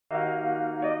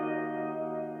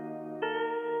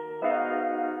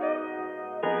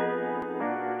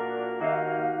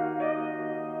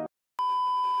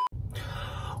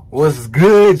What's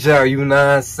good, y'all? You know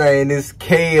what I'm saying? It's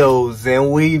KOs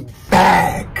and we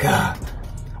back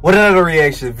with another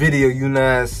reaction video, you know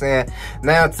what I'm saying?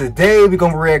 Now today we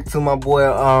gonna react to my boy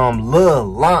Lil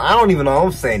Lon. I don't even know if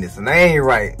I'm saying this name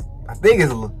right. I think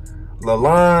it's Lil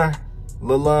Lon.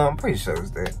 I'm pretty sure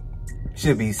it's that.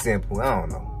 Should be simple. I don't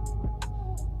know.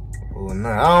 Oh,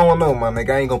 nah, I don't know, my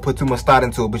nigga. I ain't gonna put too much thought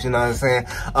into it, but you know what I'm saying?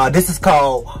 This is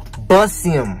called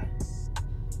BUSSem.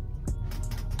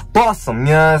 BUSSem,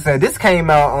 you know what I'm saying? This came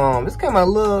out a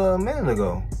little minute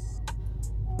ago.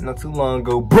 Not too long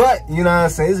ago. But, you know what I'm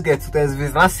saying? This got 2,000 views.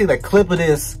 And I see the clip of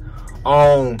this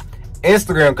on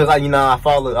Instagram because I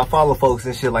follow folks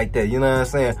and shit like that. You know what I'm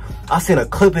saying? I seen a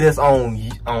clip of this on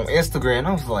Instagram.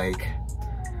 I was like,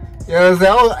 you know what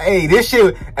I'm saying? This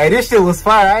shit was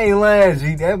fire. I ain't lying,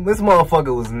 G. This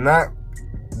motherfucker was not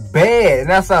bad. And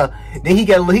that's how then he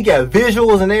got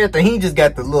visuals and everything. He just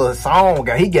got the little song.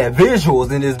 He got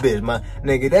visuals in this bitch, my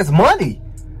nigga. That's money,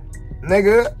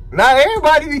 nigga. Not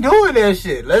everybody be doing that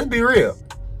shit. Let's be real.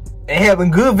 And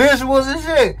having good visuals and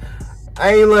shit.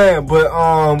 I ain't lying. But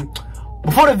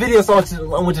before the video starts, I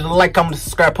want you to like, comment,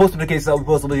 subscribe, post notifications so we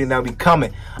post a video now be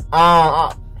coming.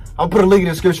 I'll put a link in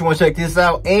the description. Want to check this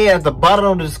out, and at the bottom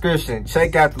of the description,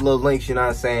 check out the little links. You know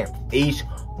what I'm saying? Each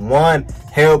one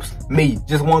helps me.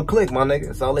 Just one click, my nigga.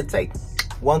 That's all it takes.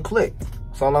 One click.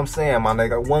 That's all I'm saying, my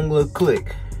nigga. One little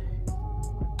click.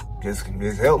 Just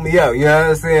help me out. You know what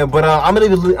I'm saying? But I'm gonna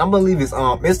leave his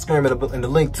Instagram in the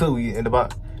link too in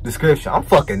the description. I'm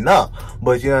fucking up,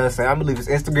 but you know what I'm saying? I'm gonna leave his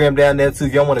Instagram down there too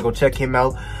if y'all want to go check him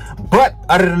out. But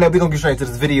other than that, we're gonna get straight into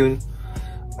this video.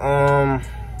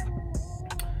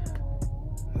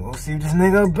 We'll see what this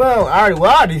nigga about. I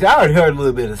already heard a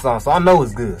little bit of the song, so I know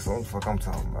it's good. So what the fuck I'm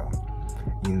talking about?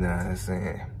 You know what I'm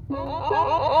saying?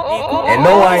 And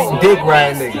no, I ain't dick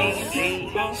riding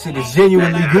niggas. Shit is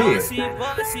genuinely good.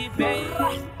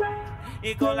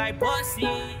 It go like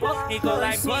BUSSem, it go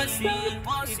like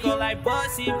BUSSem, it go like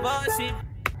BUSSem.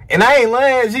 And I ain't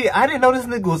lying, G. I didn't know this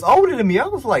nigga was older than me. I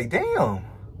was like, damn.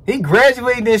 He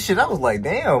graduated this shit. I was like,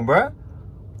 damn, bruh.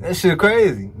 That shit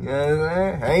crazy. You know what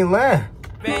I'm saying? I ain't lying.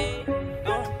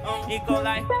 It go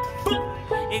like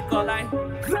BUSSem, it go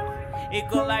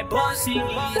like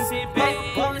BUSSem,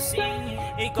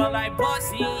 it go like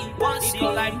BUSSem, it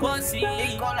go like BUSSem,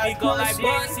 it go like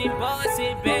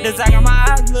BUSSem. Cause I got my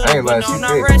eyes looking, but I'm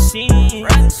not rushing.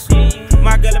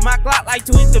 My girl and my Glock like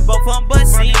twins, both of them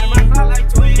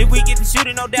BUSSem. If we get to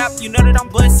shooting, no doubt, you know that I'm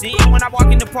BUSSem. When I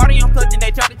walk in the party, I'm clutching,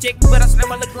 they try to check me, but I slam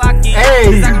my little Glock in.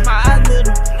 Cause I got my eyes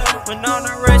looking, but no, I'm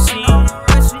not rushing.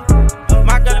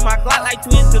 My girl and my Glock like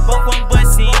twins, cause both of them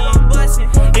BUSSem.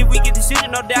 If we get to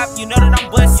shooting, no doubt, you know that I'm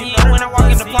BUSSem. When I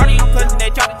walk in the party, I'm clutching, they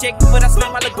try to check me, but I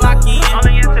slam my little Glock in.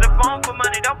 Only answer the phone for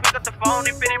money, don't pick up the phone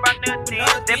if it ain't about nothing.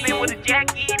 Step in with a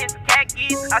jacket and some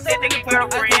khakis. I said take a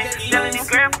girlfriend, selling these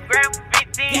gram for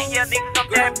 15. Yeah, niggas I'm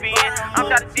tapping. I'm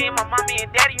trying to see my mommy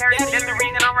and daddy hurt. That's the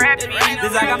reason I'm rapping.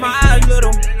 Cause I got my eyes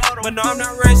little, but no, I'm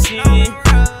not rushing.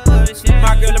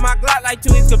 My girl and my Glock like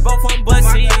twins, cause both of them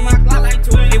BUSSem.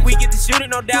 If we get to shooting,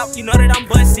 no doubt, you know that I'm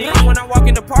BUSSem. When I walk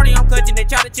in the party, I'm clutching, they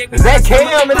try to check me. Is that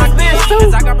KM in this bitch too?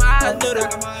 Cause I got my eyes little,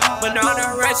 but no, I'm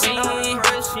not rushing.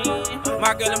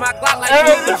 My girl and my Glock like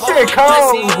twins, cause both of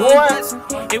them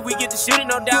BUSSem. If we get to shooting,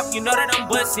 no doubt, you know that I'm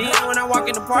BUSSem. When I walk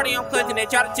in the party, I'm clutching, they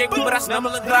try to check me, but I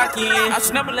snubble a Glock in.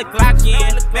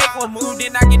 Make one move,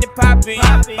 then I get it poppin'.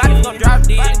 Body gon' drop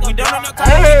dead. We don't know no time,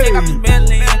 take off this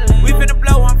melon. We finna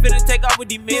blow, I'm finna take off with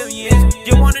these millions.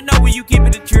 You wanna know where you keep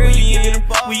it a trillion?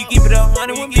 Where you keep it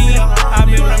 100 with me? I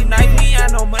mean them nice, we I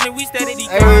know money, we steady these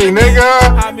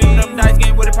nigga. I mean them nice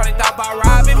game where they probably thought about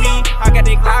robbing me. I got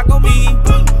that Glock on me,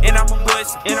 and I'm a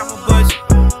bush, Nigga,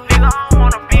 I don't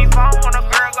wanna beef, I don't wanna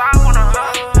girl, I wanna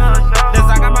hustle. Cause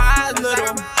I got my eyes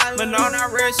little, but no, I'm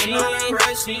not rushing.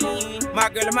 My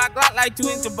girl and my Glock like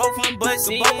twins, cause both of them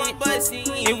BUSSem.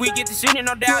 If we get to shooting,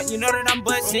 no doubt, you know that I'm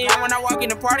BUSSem. When I walk in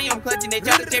the party, I'm clutching, they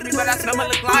try to take me, but I snub my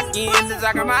little Glock in. Cause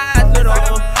I got my eyes little,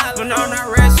 but no, I'm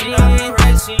not rushing.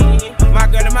 My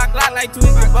girl and my Glock like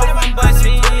twins, cause both of them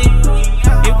BUSSem.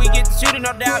 If we get to shooting,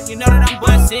 no doubt, you know that I'm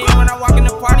BUSSem. When I walk in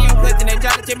the party, I'm clutching, they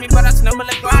try to take me, but I snub my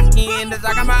little Glock in. Cause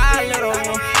I got my eyes little,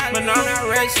 but no, I'm not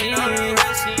rushing.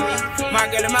 My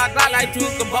girl and my Glock like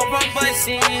twins, cause both of them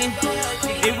BUSSem.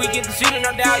 If we get to shooting,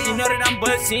 no doubt, you know that I'm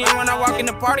BUSSem. When I walk in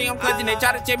the party, I'm clutching, they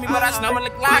try to check me, but I snub my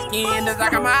little Glock in. Cause I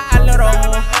got my eyes little,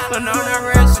 but no, I'm not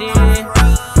rushing.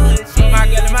 My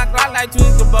girl and my Glock like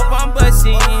twins, cause both of them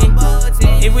BUSSem.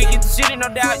 If we get to shooting, no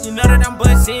doubt, you know that I'm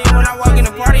BUSSem. When I walk in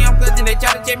the party, I'm clutching, they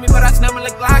try to check me, but I snub my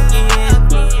little Glock in.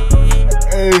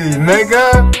 Hey,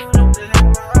 nigga.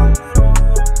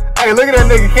 Hey, look at that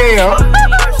nigga KO.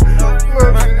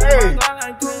 Hey.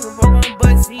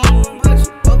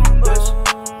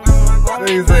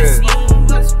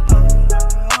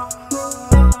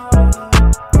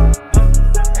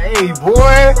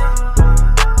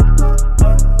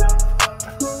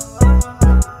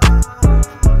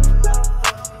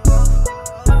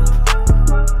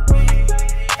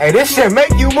 shit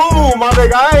make you move, my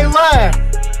nigga. I ain't lying.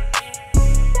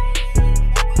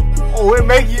 Oh, it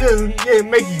make you just, yeah,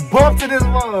 make you bump to this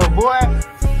mother, boy.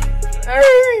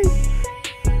 Hey.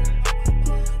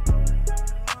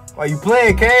 While you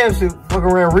playing Cam shit, fuck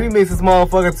around remix this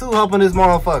motherfucker too, humping this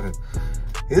motherfucker.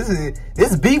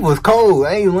 This beat was cold,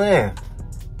 I ain't lying.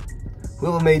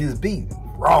 Whoever made this beat,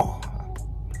 raw.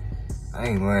 I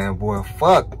ain't lying, boy,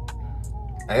 fuck.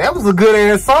 Hey, that was a good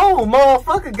ass song,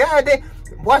 motherfucker, goddamn.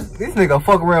 Watch this nigga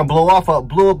fuck around, blow up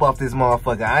off this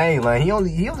motherfucker. I ain't lying, he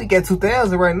only got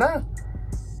 2,000 right now.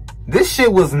 This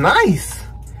shit was nice.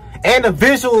 And the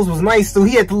visuals was nice too.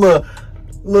 He had the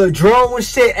little drone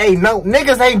shit. Hey, no,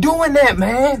 niggas ain't doing that,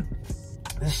 man.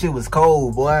 This shit was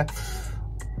cold, boy.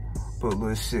 Put a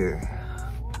little shit.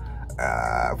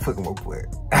 Fuck him up with.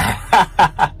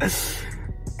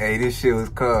 Hey, this shit was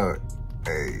cold.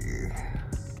 Hey.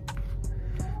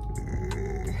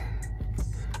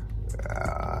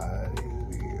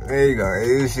 There you go.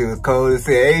 Hey, this shit was cold as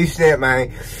hell. Hey, shit,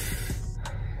 man.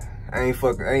 I ain't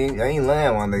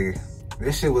lying, my nigga.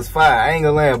 This shit was fire. I ain't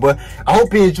gonna lie, but I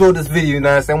hope you enjoyed this video, you know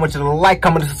what I'm saying? I want you to like,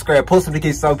 comment, and subscribe. Post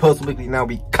notifications, post weekly now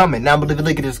be coming. Now I'm gonna leave a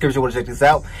link in the description if you want to check this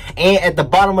out. And at the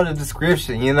bottom of the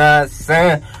description, you know what I'm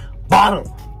saying? Bottom.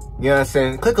 You know what I'm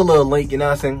saying? Click a little link, you know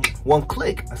what I'm saying? One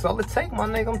click. That's all it take, my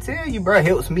nigga. I'm telling you, bro. It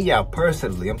helps me out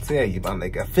personally. I'm telling you, my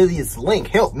nigga. Affiliates link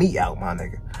help me out, my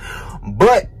nigga.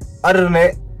 But other than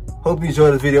that, hope you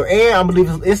enjoyed this video. And I'm gonna leave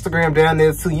his Instagram down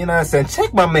there too, you know what I'm saying?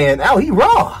 Check my man out. He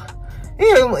raw.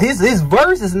 Yeah, his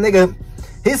verses, nigga,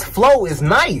 his flow is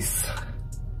nice.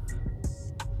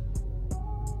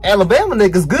 Alabama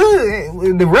niggas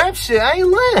good. The rap shit, I ain't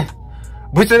lying.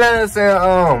 But you know what I'm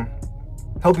saying?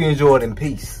 Hope you enjoyed in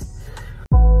peace.